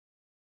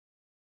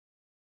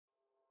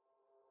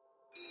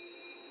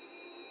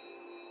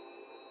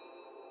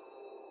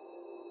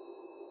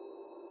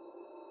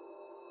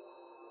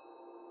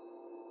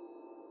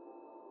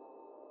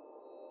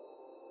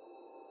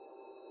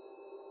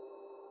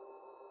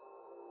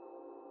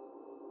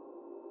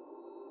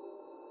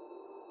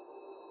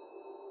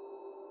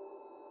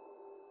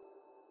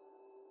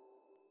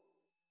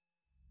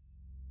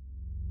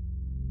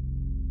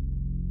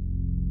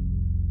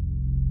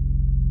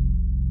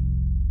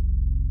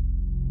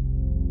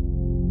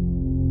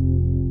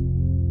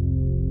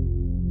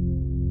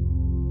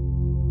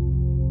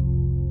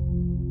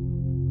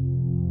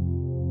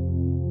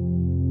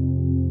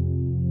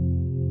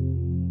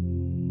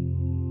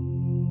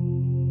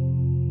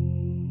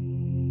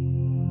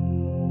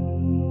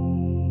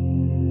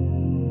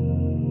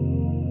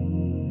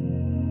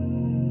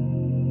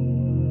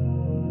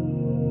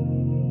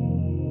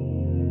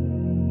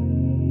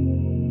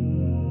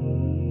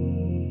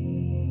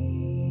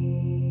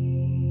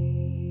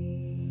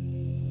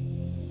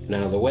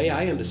Now, the way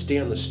I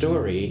understand the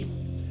story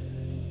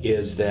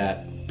is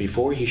that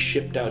before he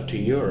shipped out to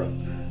Europe,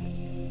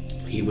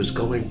 he was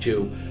going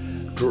to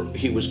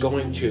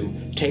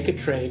take a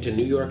train to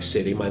New York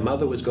City. My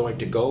mother was going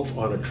to go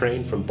on a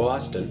train from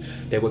Boston.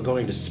 They were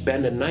going to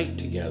spend a night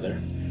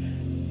together.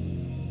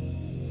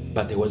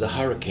 But there was a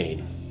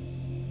hurricane,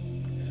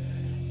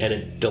 and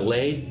it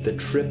delayed the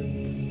trip.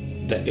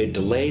 It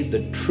delayed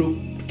the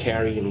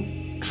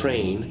troop-carrying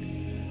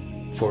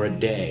train for a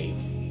day.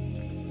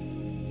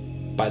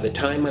 By the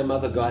time my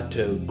mother got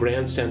to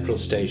Grand Central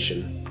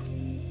Station,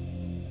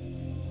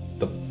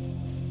 the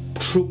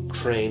troop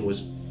train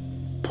was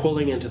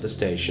pulling into the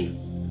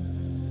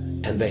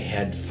station, and they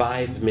had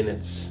 5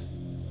 minutes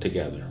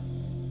together.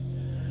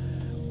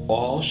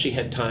 All she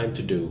had time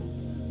to do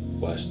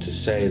was to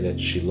say that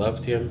she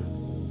loved him,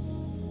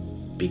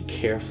 be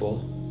careful,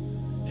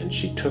 and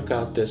she took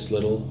out this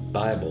little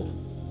Bible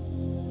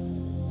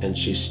and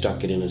she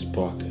stuck it in his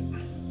pocket,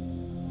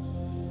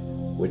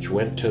 which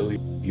went to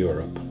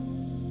Europe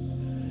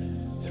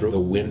through the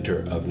winter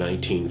of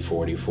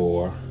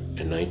 1944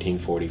 and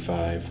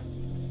 1945,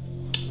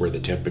 where the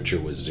temperature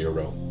was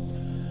 0,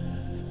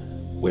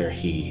 where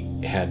he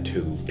had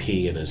to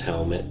pee in his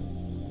helmet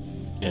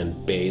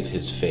and bathe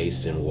his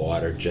face in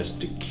water just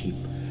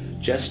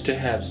to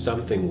have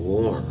something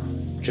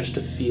warm, just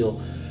to feel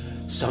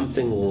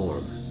something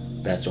warm.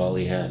 That's all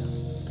he had.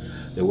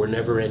 There were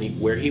never any,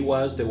 where he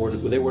was, there were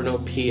no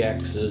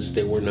PXs,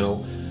 there were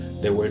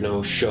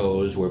no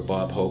shows where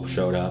Bob Hope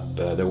showed up,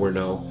 there were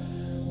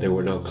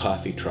no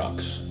coffee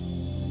trucks.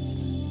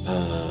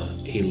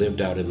 He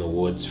lived out in the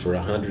woods for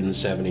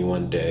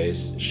 171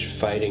 days,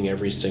 fighting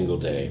every single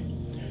day.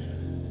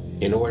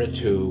 In order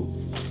to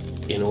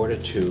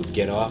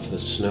get off the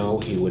snow,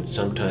 he would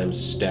sometimes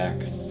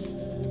stack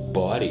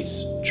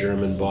bodies,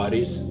 German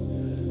bodies,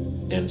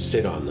 and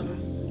sit on them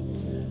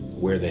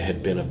where there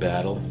had been a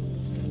battle,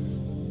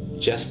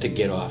 just to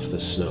get off the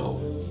snow.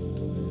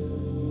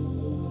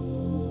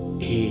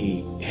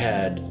 He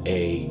had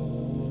a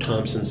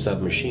Thompson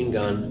submachine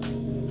gun,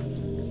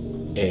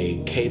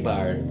 a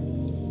K-bar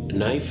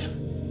knife,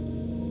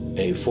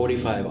 a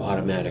 .45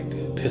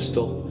 automatic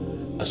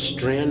pistol, a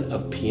strand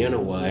of piano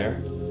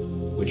wire,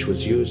 which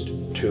was used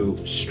to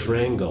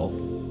strangle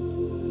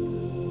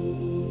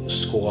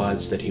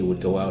squads that he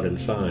would go out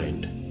and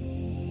find.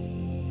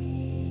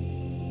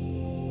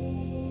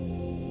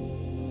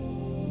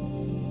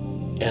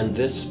 And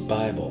this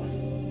Bible,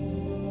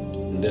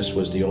 this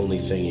was the only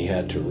thing he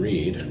had to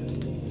read.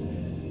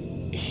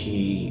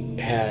 He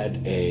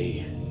had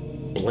a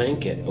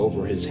blanket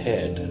over his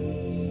head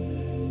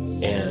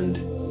and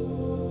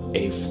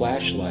a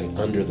flashlight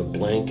under the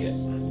blanket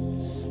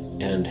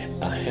and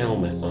a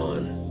helmet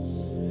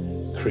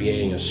on,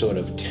 creating a sort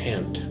of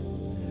tent,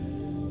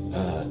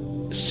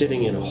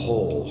 sitting in a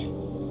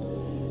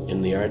hole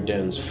in the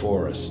Ardennes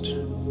forest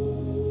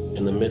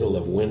in the middle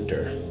of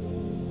winter,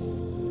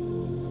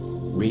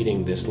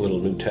 reading this little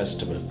New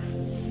Testament.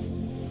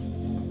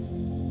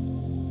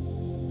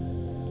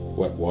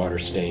 What water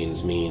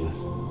stains mean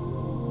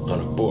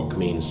on a book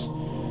means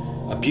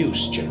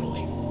abuse,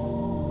 generally.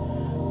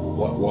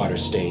 What water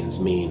stains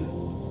mean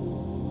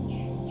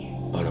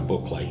on a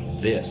book like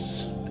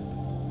this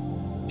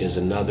is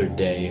another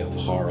day of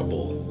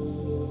horrible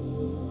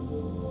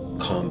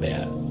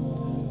combat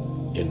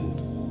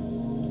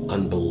in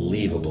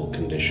unbelievable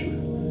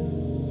condition.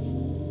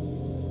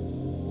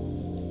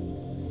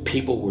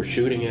 People were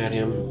shooting at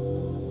him,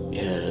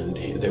 and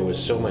there was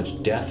so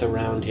much death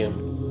around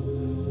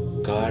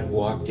him. God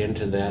walked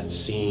into that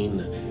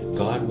scene.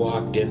 God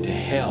walked into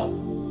hell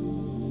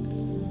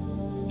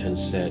and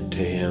said to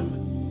him,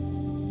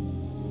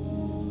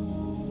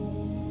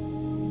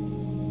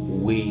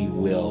 "We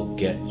will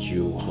get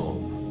you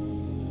home.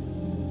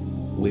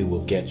 We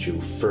will get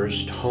you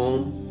first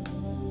home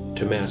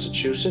to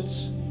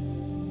Massachusetts,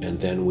 and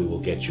then we will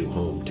get you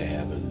home to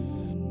heaven."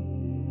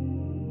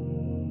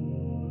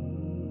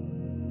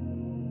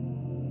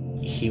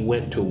 He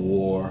went to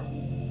war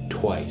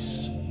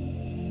twice.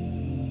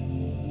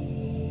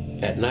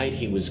 At night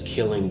he was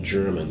killing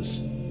Germans,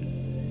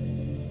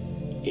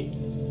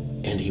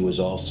 and he was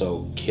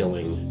also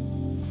killing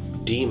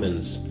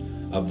demons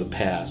of the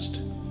past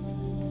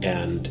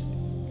and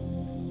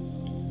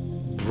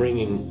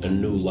bringing a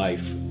new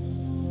life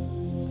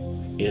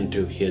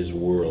into his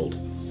world.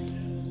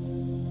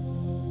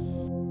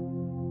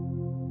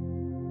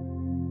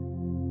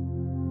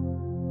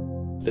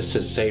 This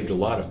has saved a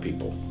lot of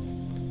people,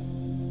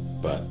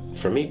 but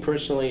for me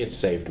personally, it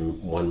saved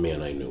one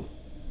man I knew.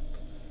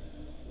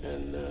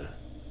 And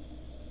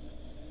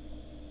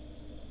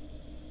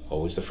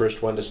always the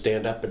first one to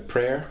stand up at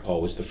prayer,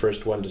 always the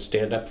first one to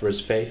stand up for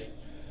his faith.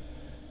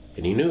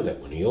 And he knew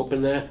that when he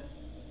opened that,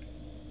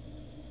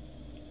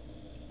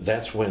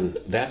 that's when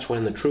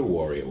the true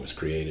warrior was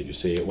created. You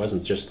see, it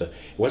wasn't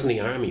the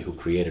army who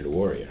created a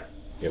warrior.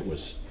 It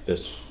was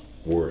this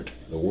word,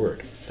 the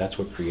word. That's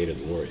what created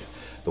the warrior.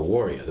 The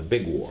warrior, the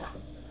big war.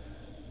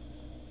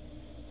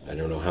 I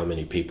don't know how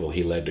many people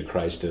he led to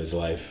Christ in his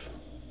life.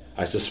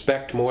 I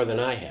suspect more than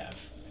I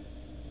have.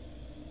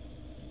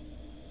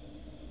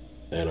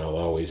 and I'll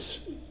always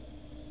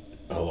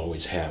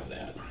have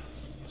that.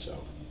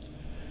 So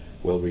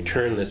we'll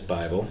return this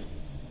Bible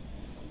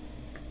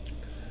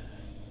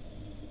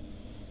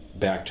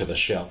back to the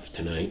shelf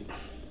tonight.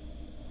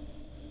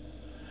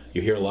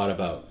 You hear a lot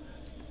about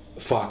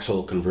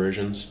foxhole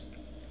conversions.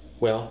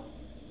 Well,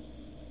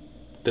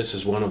 this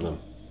is one of them.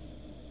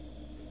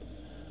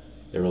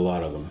 There are a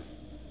lot of them,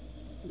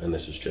 and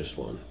this is just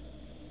one.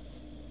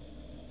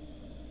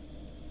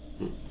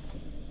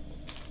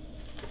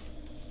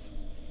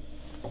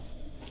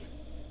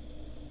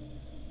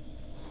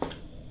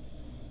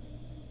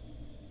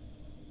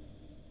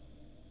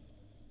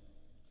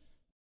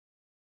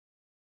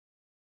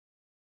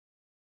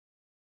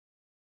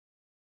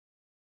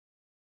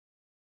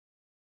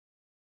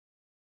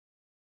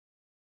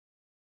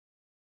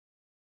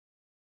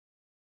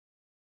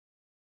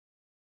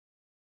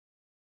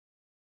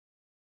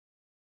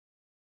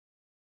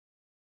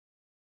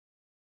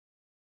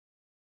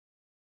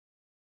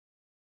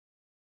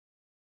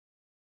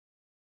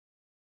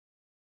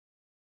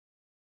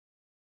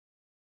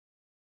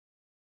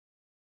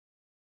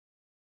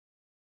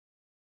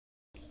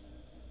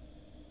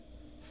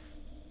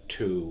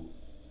 To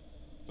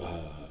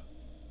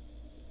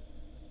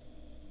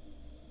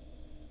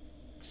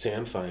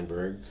Sam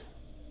Feinberg,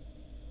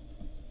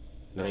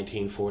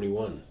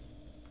 1941.